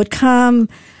too. I would come.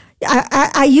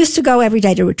 I used to go every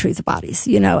day to retrieve the bodies,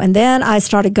 and then I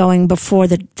started going before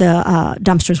the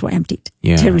dumpsters were emptied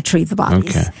to retrieve the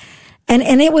bodies. Okay. And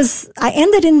I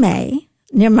ended in May,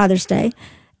 near Mother's Day.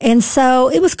 And so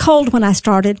it was cold when I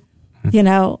started,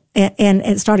 and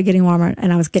it started getting warmer,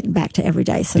 and I was getting back to every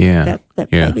day so that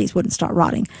babies wouldn't start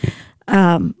rotting.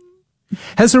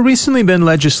 Has there recently been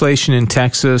legislation in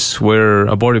Texas where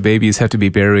aborted babies have to be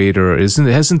buried, or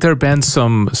hasn't there been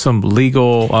some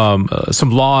legal some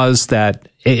laws that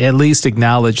at least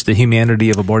acknowledge the humanity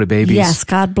of aborted babies? Yes,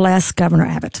 God bless Governor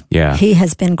Abbott. Yeah, he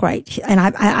has been great, and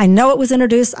I know it was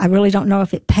introduced. I really don't know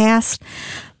if it passed,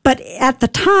 but at the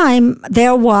time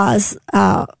there was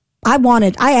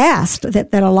I asked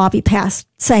that a law be passed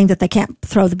saying that they can't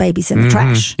throw the babies in the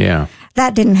trash. Yeah.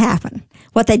 That didn't happen.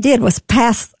 What they did was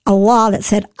pass a law that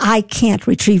said I can't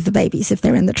retrieve the babies if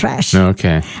they're in the trash.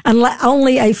 Okay. Unless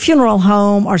only a funeral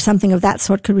home or something of that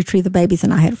sort could retrieve the babies,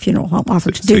 and I had a funeral home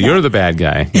offer to do that. So you're the bad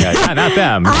guy. Yeah, not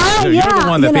them. You're the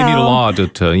one that they need a law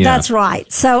to yeah. That's right.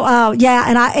 So,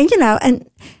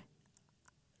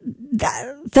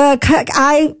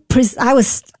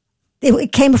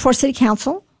 it came before city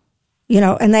council,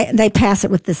 and they pass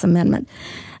it with this amendment.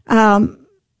 And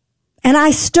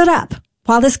I stood up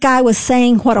while this guy was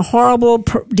saying what a horrible,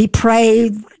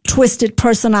 depraved, twisted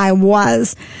person I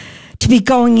was to be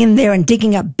going in there and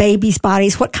digging up babies'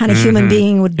 bodies. What kind of human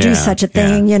being would do such a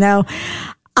thing,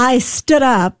 I stood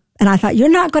up and I thought,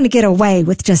 you're not going to get away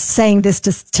with just saying this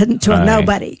to a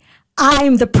nobody.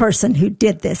 I'm the person who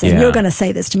did this, and you're going to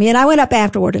say this to me. And I went up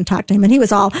afterward and talked to him, and he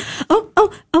was all,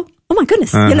 oh my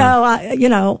goodness,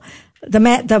 the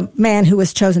man who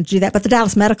was chosen to do that. But the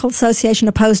Dallas Medical Association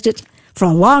opposed it for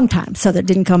a long time, so that it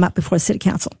didn't come up before city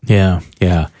council. Yeah.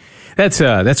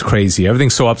 That's crazy.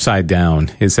 Everything's so upside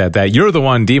down. Is that you're the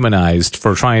one demonized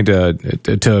for trying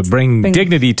to bring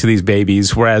dignity to these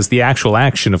babies, whereas the actual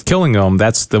action of killing them,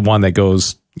 that's the one that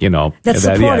goes, that's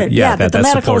supported. That the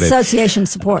Medical Association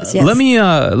supports. Yes. Let me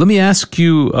ask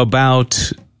you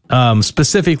about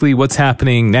specifically what's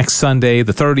happening next Sunday,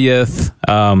 the 30th,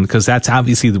 because that's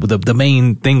obviously the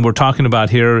main thing we're talking about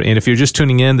here. And if you're just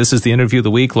tuning in, this is the interview of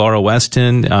the week. Laura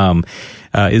Weston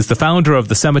is the founder of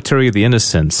the Cemetery of the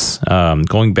Innocents,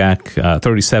 going back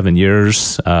 37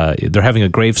 years. They're having a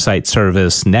gravesite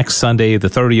service next Sunday, the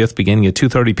 30th, beginning at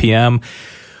 2:30 p.m.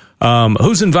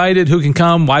 Who's invited? Who can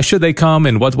come? Why should they come?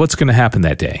 And what's going to happen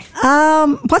that day?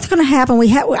 What's going to happen? We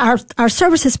have our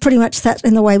service is pretty much set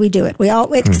in the way we do it.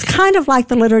 It's kind of like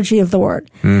the liturgy of the Word.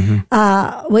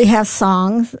 Mm-hmm. We have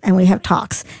songs and we have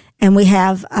talks, and we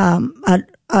have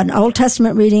an Old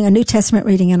Testament reading, a New Testament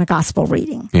reading, and a gospel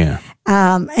reading. Yeah.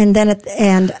 And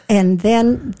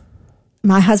then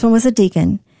my husband was a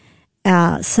deacon,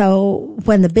 so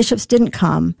when the bishops didn't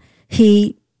come,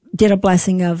 he did a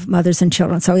blessing of mothers and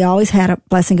children. So we always had a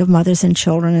blessing of mothers and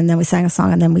children, and then we sang a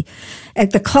song, and then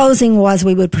at the closing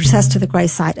we would process to the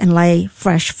gravesite and lay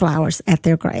fresh flowers at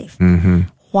their grave. Mm-hmm.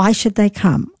 Why should they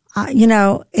come?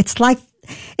 It's like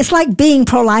being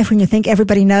pro-life when you think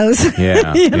everybody knows.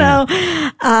 Yeah.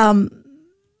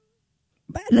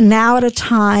 Now at a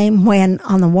time when,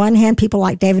 on the one hand, people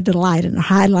like David Daleiden are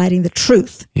highlighting the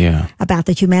truth about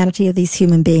the humanity of these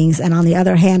human beings, and on the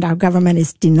other hand, our government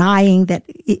is denying that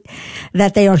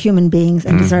they are human beings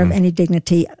and deserve any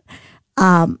dignity.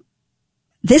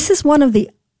 This is one of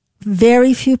the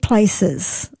very few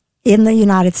places in the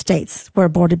United States where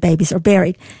aborted babies are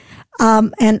buried.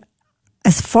 And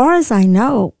as far as I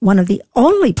know, one of the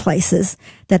only places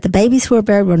that the babies who were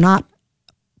buried were not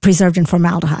preserved in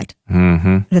formaldehyde,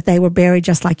 that they were buried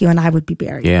just like you and I would be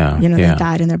buried. They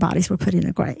died and their bodies were put in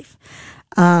a grave.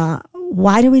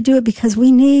 Why do we do it? Because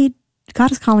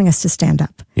God is calling us to stand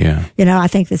up. Yeah. I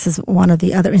think this is one of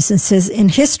the other instances in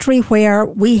history where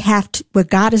where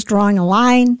God is drawing a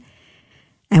line,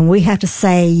 and we have to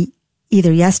say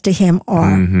either yes to him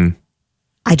or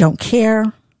I don't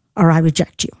care, or I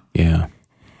reject you. Yeah.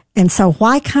 And so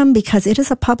why come? Because it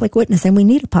is a public witness, and we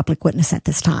need a public witness at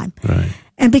this time. Right.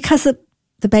 And because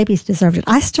the babies deserved it.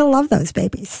 I still love those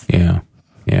babies. Yeah.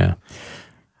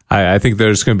 I think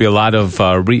there's going to be a lot of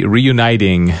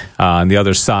reuniting on the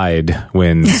other side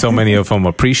when so many of them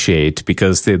appreciate,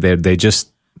 because they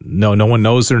just no one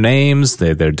knows their names.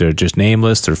 They're just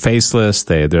nameless. They're faceless.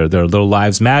 Their little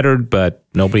lives mattered, but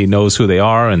nobody knows who they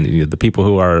are. And the people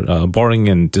who are boring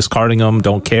and discarding them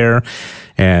don't care.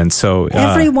 And so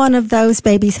every one of those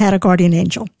babies had a guardian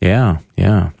angel. Yeah.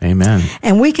 Amen.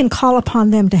 And we can call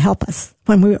upon them to help us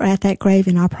when we were at that grave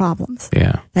in our problems.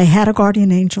 Yeah. They had a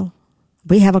guardian angel.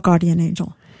 We have a guardian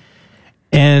angel.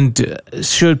 And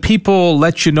should people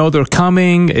let you know they're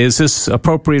coming? Is this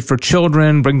appropriate for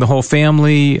children? Bring the whole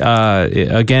family.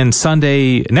 Again, next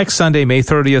Sunday, May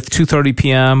 30th, 2:30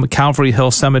 p.m., Calvary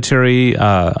Hill Cemetery,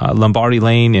 Lombardi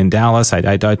Lane in Dallas.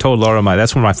 I told Laura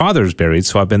that's where my father's buried,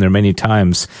 so I've been there many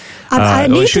times. I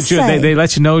need to say, they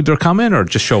let you know they're coming, or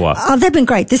just show up? They've been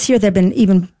great. This year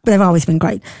they've always been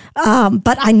great.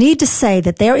 But I need to say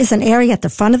that there is an area at the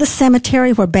front of the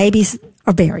cemetery where babies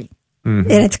are buried.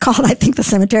 Mm-hmm. And it's called, I think, the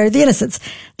Cemetery of the Innocents.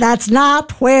 That's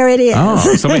not where it is. Oh,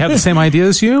 so they have the same idea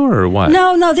as you, or what?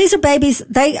 No, these are babies.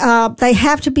 They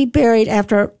have to be buried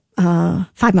after 5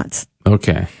 months.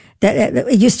 Okay.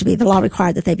 It used to be the law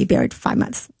required that they be buried for 5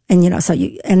 months, and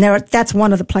that's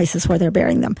one of the places where they're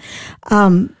burying them.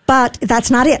 But that's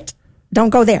not it.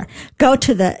 Don't go there. Go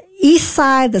to the east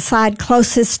side, the side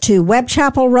closest to Webb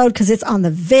Chapel Road, because it's on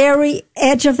the very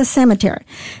edge of the cemetery.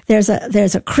 There's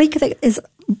a creek that is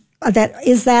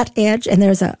that edge, and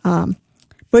there's a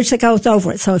bridge that goes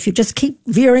over it. So if you just keep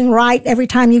veering right every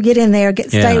time you get in there,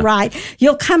 stay right,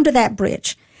 you'll come to that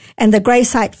bridge. And the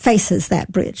gravesite faces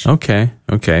that bridge. Okay.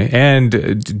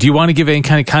 And do you want to give any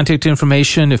kind of contact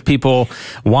information if people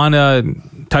want to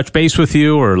touch base with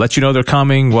you or let you know they're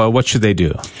coming? Well, what should they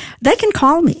do? They can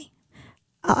call me.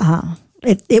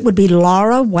 It would be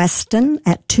Laura Weston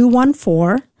at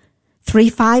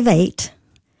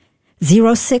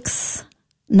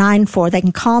 214-358-0694. They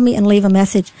can call me and leave a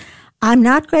message. I'm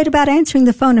not great about answering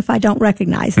the phone if I don't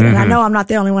recognize it. And I know I'm not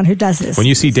the only one who does this. When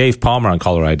you see Dave Palmer on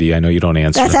caller ID, I know you don't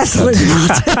answer. That's absolutely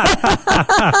not.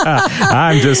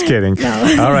 I'm just kidding.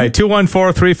 No. All right.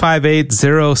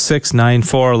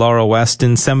 214-358-0694. Laura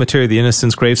Weston, Cemetery of the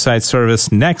Innocents Gravesite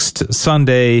Service next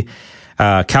Sunday.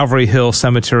 Calvary Hill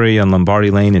Cemetery on Lombardi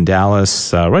Lane in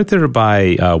Dallas, right there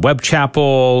by Webb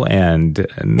Chapel and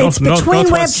it's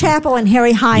between Webb Chapel and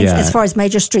Harry Hines as far as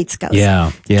major streets goes.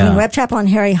 Yeah. Between Webb Chapel and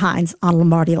Harry Hines on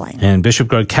Lombardi Lane. And Bishop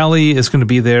Greg Kelly is going to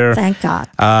be there. Thank God.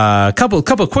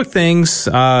 Couple quick things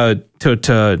to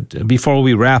before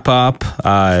we wrap up.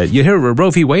 You hear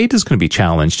Roe v. Wade is going to be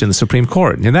challenged in the Supreme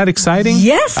Court. Isn't that exciting?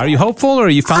 Yes. Are you hopeful, or are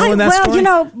you following that story?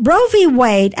 Well, Roe v.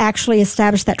 Wade actually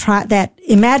established that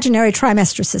imaginary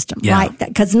trimester system, right?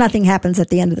 Because nothing happens at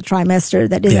the end of the trimester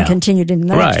that isn't continued in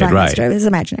the next trimester. Right. It's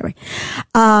imaginary.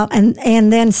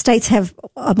 And then states have,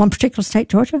 one particular state,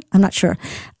 Georgia, I'm not sure,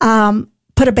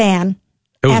 put a ban.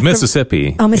 It was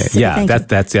Mississippi. Oh, Mississippi. Yeah,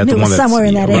 that's the one that's somewhere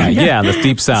in that area. Right. Yeah, the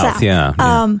deep south. Yeah.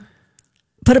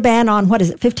 Put a ban on,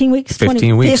 15 weeks?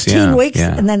 15 weeks. 15 weeks.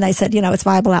 Yeah. And then they said, it's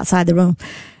viable outside the room.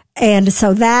 And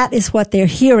so that is what they're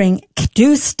hearing.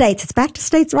 Do states, it's back to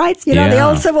states' rights, the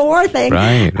old Civil War thing.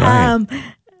 Right.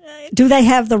 Do they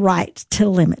have the right to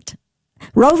limit?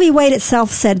 Roe v. Wade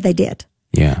itself said they did.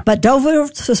 Yeah. But Doe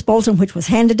versus Bolton, which was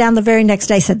handed down the very next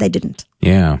day, said they didn't.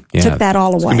 Yeah. Took that all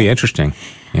away. It's going to be interesting.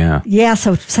 Yeah. Yeah,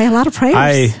 so say a lot of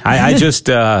prayers. I just,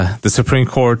 the Supreme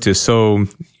Court is so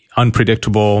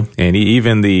unpredictable, and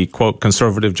even the quote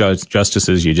conservative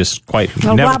justices, you just Roberts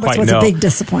never quite know. Was a big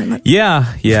disappointment.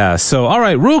 Yeah. So, all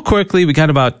right, real quickly, we got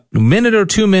about a minute or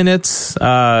 2 minutes. Do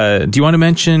you want to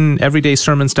mention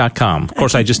everydaysermons.com? Of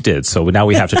course, I just did, so now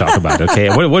we have to talk about it. Okay,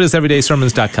 what is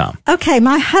everydaysermons.com? Okay,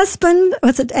 my husband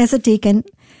was as a deacon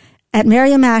at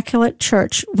Mary Immaculate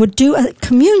Church would do a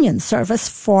communion service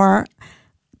for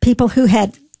people who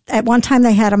had at one time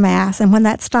they had a mass, and when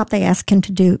that stopped, they asked him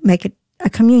to make it a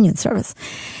communion service.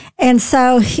 And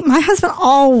so my husband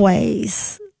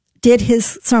always did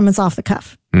his sermons off the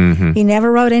cuff. Mm-hmm. He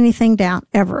never wrote anything down,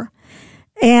 ever.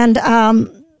 And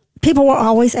people were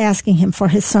always asking him for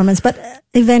his sermons. But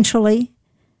eventually,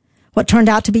 what turned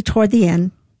out to be toward the end,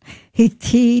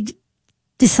 he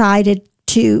decided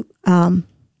to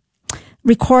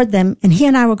record them, and he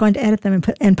and I were going to edit them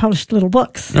and publish little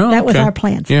books. Oh, that was our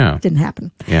plans. Yeah. Didn't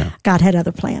happen. Yeah. God had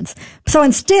other plans. So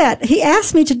instead, he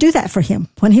asked me to do that for him.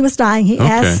 When he was dying, he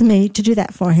asked me to do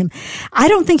that for him. I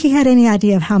don't think he had any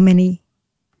idea of how many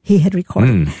he had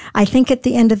recorded. I think at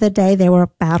the end of the day, there were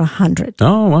about 100.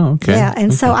 Oh, wow. Okay. Yeah.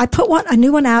 And so I put a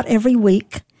new one out every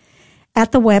week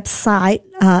at the website,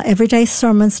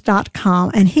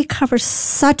 everydaysermons.com, and he covers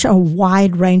such a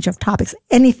wide range of topics,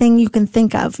 anything you can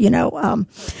think of. I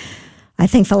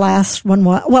think the last one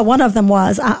was, one of them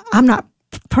was, I'm not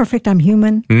perfect, I'm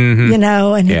human,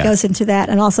 and he goes into that.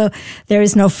 And also, there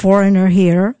is no foreigner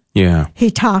here. Yeah.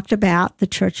 He talked about the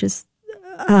church's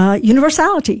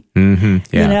universality, and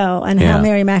how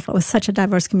Mary Immaculate was such a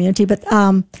diverse community. But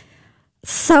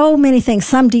so many things,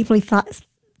 some deeply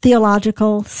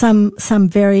theological, some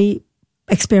very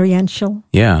experiential.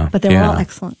 Yeah. But they're all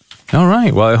excellent. All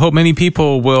right. Well, I hope many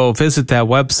people will visit that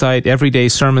website,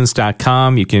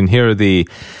 everydaysermons.com. You can hear the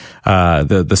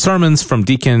sermons from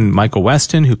Deacon Michael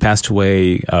Weston, who passed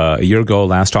away a year ago,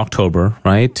 last October,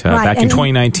 right? Back in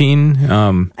 2019.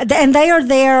 And they are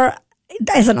there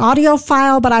as an audio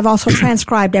file, but I've also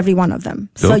transcribed every one of them.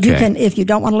 So you can, if you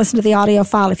don't want to listen to the audio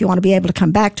file, if you want to be able to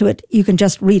come back to it, you can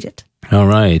just read it. All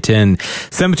right. And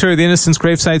Cemetery of the Innocents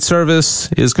Gravesite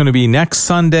Service is going to be next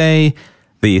Sunday,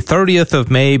 the 30th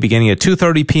of May, beginning at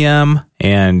 2:30 p.m.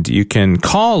 And you can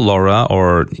call Laura,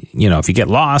 or, if you get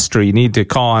lost or you need to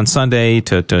call on Sunday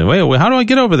wait, how do I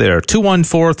get over there?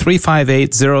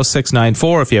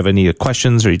 214-358-0694. If you have any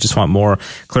questions or you just want more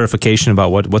clarification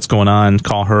about what's going on,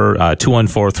 call her,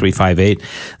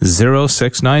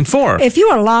 214-358-0694. If you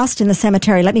are lost in the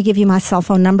cemetery, let me give you my cell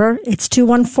phone number. It's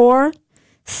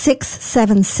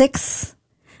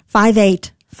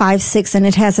 214-676-5856, and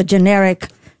it has a generic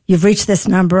you've reached this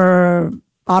number.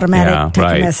 Automatic take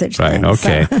a message. Right.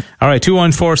 Okay. So. All right.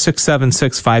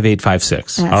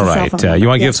 214-676-5856. All right. You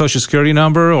want to give Social Security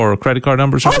number or credit card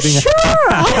numbers or anything? Sure.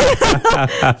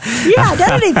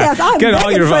 Identity theft. Get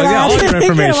all your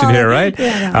information here, right?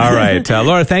 Yeah, no. All right.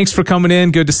 Laura, thanks for coming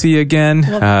in. Good to see you again.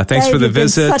 Well, thanks for the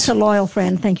visit. Such a loyal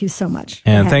friend. Thank you so much.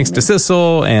 And thanks to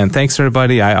Sissel, and thanks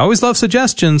everybody. I always love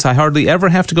suggestions. I hardly ever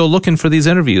have to go looking for these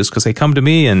interviews because they come to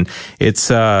me, and it's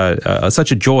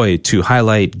such a joy to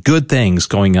highlight good things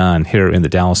going on here in the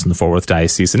Dallas and the Fort Worth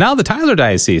Diocese, and now the Tyler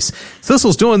Diocese.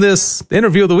 Sissel's doing this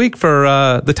interview of the week for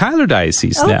the Tyler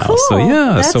Diocese now. Cool. So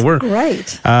That's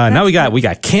great. Now we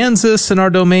got Kansas in our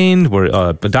domain.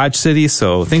 We're Dodge City,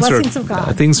 so things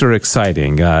are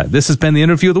exciting. This has been the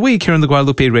interview of the week here on the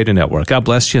Guadalupe Radio Network. God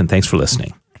bless you, and thanks for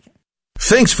listening.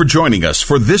 Thanks for joining us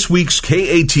for this week's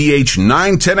KATH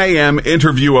 910 AM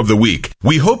Interview of the Week.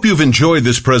 We hope you've enjoyed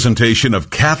this presentation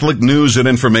of Catholic news and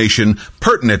information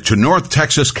pertinent to North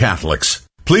Texas Catholics.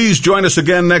 Please join us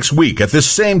again next week at this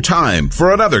same time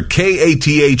for another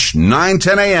KATH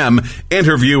 910 AM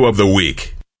Interview of the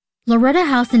Week. Loretta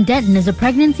House in Denton is a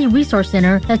pregnancy resource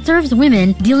center that serves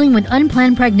women dealing with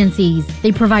unplanned pregnancies.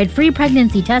 They provide free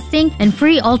pregnancy testing and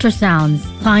free ultrasounds.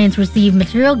 Clients receive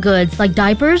material goods like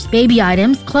diapers, baby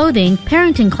items, clothing,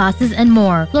 parenting classes, and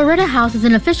more. Loretta House is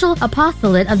an official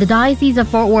apostolate of the Diocese of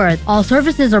Fort Worth. All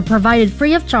services are provided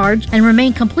free of charge and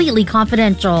remain completely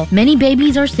confidential. Many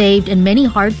babies are saved and many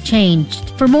hearts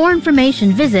changed. For more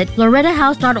information, visit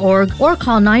lorettahouse.org or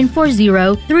call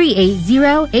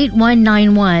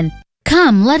 940-380-8191.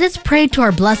 Come, let us pray to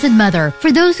our Blessed Mother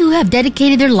for those who have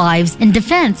dedicated their lives in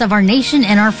defense of our nation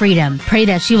and our freedom. Pray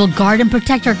that she will guard and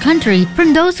protect our country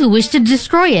from those who wish to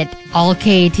destroy it. All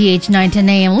KATH 910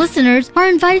 AM listeners are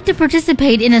invited to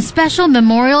participate in a special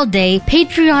Memorial Day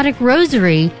Patriotic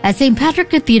Rosary at St. Patrick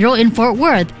Cathedral in Fort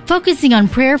Worth, focusing on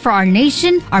prayer for our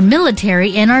nation, our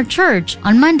military, and our church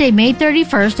on Monday, May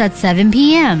 31st at 7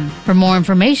 p.m. For more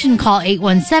information, call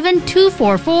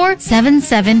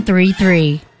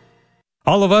 817-244-7733.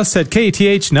 All of us at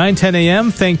KATH 910 AM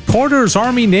thank Porter's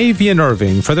Army Navy in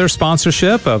Irving for their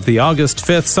sponsorship of the August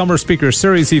 5th Summer Speaker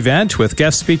Series event with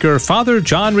guest speaker Father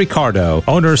John Ricardo.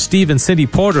 Owner Steve and Cindy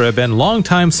Porter have been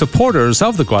longtime supporters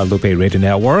of the Guadalupe Radio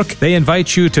Network. They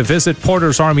invite you to visit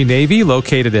Porter's Army Navy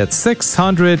located at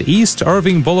 600 East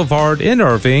Irving Boulevard in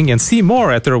Irving and see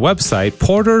more at their website,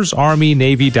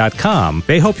 portersarmynavy.com.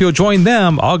 They hope you'll join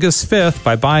them August 5th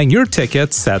by buying your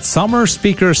tickets at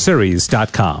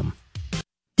summerspeakerseries.com.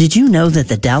 Did you know that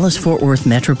the Dallas-Fort Worth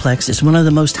Metroplex is one of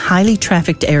the most highly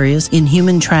trafficked areas in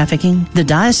human trafficking? The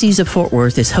Diocese of Fort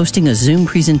Worth is hosting a Zoom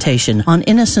presentation on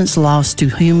innocents lost to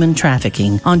human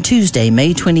trafficking on Tuesday,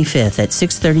 May 25th at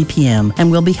 6:30 p.m. and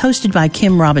will be hosted by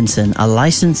Kim Robinson, a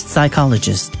licensed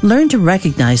psychologist. Learn to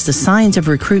recognize the signs of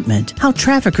recruitment, how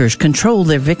traffickers control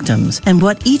their victims, and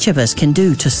what each of us can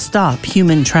do to stop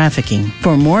human trafficking.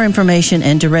 For more information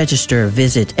and to register,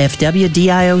 visit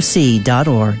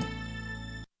fwdioc.org.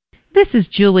 This is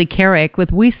Julie Carrick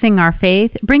with We Sing Our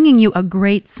Faith, bringing you a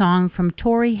great song from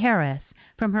Tori Harris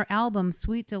from her album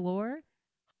Sweet Dolores.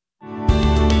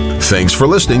 Thanks for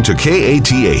listening to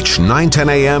KATH 910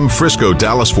 AM Frisco,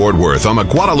 Dallas, Fort Worth on the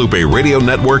Guadalupe Radio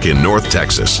Network in North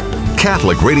Texas.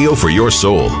 Catholic radio for your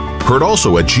soul. Heard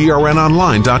also at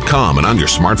grnonline.com and on your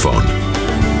smartphone.